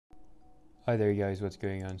Hi there guys, what's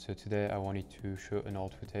going on? So today I wanted to show an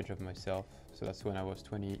old footage of myself. So that's when I was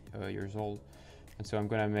 20 years old. And so I'm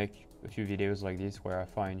gonna make a few videos like this where I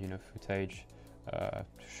find, footage to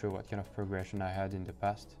show what kind of progression I had in the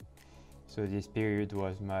past. So this period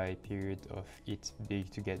was my period of eat big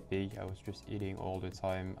to get big. I was just eating all the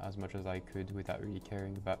time as much as I could without really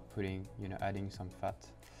caring about putting, adding some fat.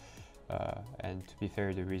 And to be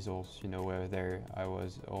fair, the results, were there. I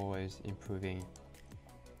was always improving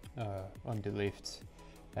on the lift,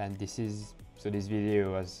 and this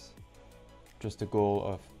video has just a goal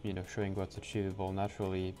of showing what's achievable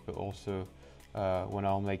naturally, but also when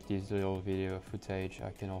I'll make this little video footage,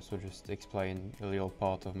 I can also just explain a little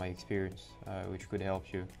part of my experience which could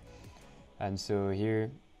help you. And so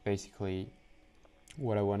here basically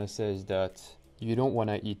what I want to say is that you don't want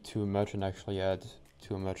to eat too much and actually add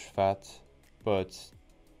too much fat, but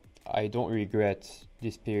I don't regret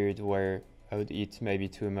this period where I would eat maybe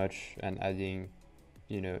too much and adding,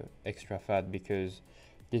 extra fat, because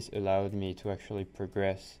this allowed me to actually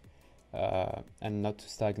progress and not to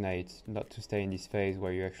stagnate, not to stay in this phase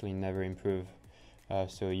where you actually never improve.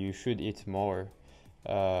 So you should eat more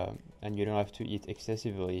and you don't have to eat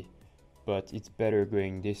excessively, but it's better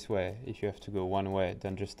going this way if you have to go one way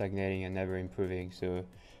than just stagnating and never improving. So,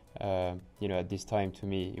 at this time to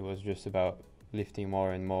me, it was just about lifting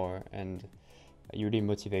more and more, and it really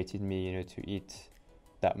motivated me, to eat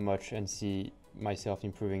that much and see myself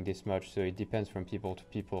improving this much. So it depends from people to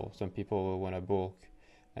people. Some people will want to bulk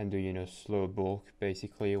and do, slow bulk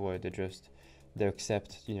basically, where they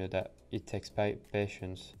accept, that it takes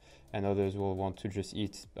patience, and others will want to just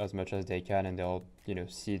eat as much as they can and they'll,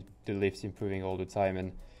 see the lifts improving all the time.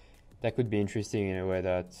 And that could be interesting in a way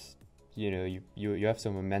that, you have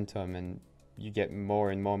some momentum and you get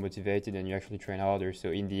more and more motivated and you actually train harder. So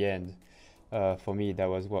in the end, for me, that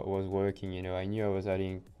was what was working. I knew I was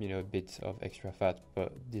adding, a bit of extra fat,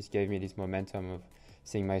 but this gave me this momentum of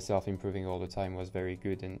seeing myself improving all the time was very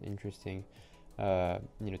good and interesting, to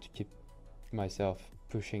keep myself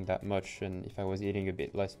pushing that much. And if I was eating a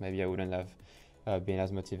bit less, maybe I wouldn't have been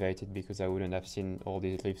as motivated, because I wouldn't have seen all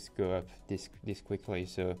these lifts go up this quickly.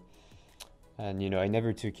 So, and I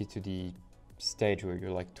never took it to the stage where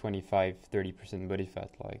you're like 25-30% body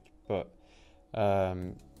fat, but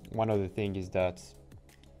one other thing is that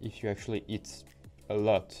if you actually eat a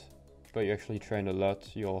lot but you actually train a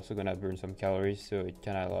lot, you're also gonna burn some calories. So it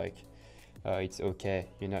kind of it's okay,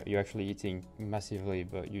 you're actually eating massively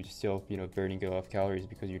but you're still burning a lot of calories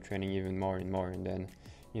because you're training even more and more, and then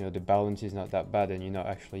the balance is not that bad and you're not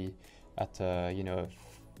actually at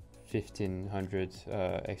 1500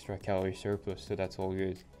 extra calorie surplus. So that's all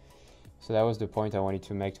good. So that was the point I wanted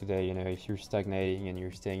to make today. If you're stagnating and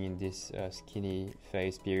you're staying in this skinny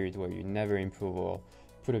phase period where you never improve, or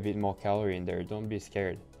put a bit more calorie in there, don't be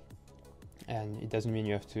scared. And it doesn't mean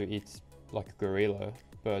you have to eat like a gorilla,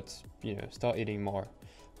 but start eating more.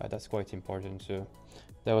 That's quite important. So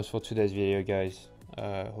that was for today's video, guys.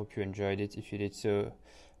 Hope you enjoyed it. If you did so,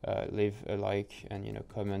 leave a like and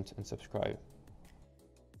comment and subscribe.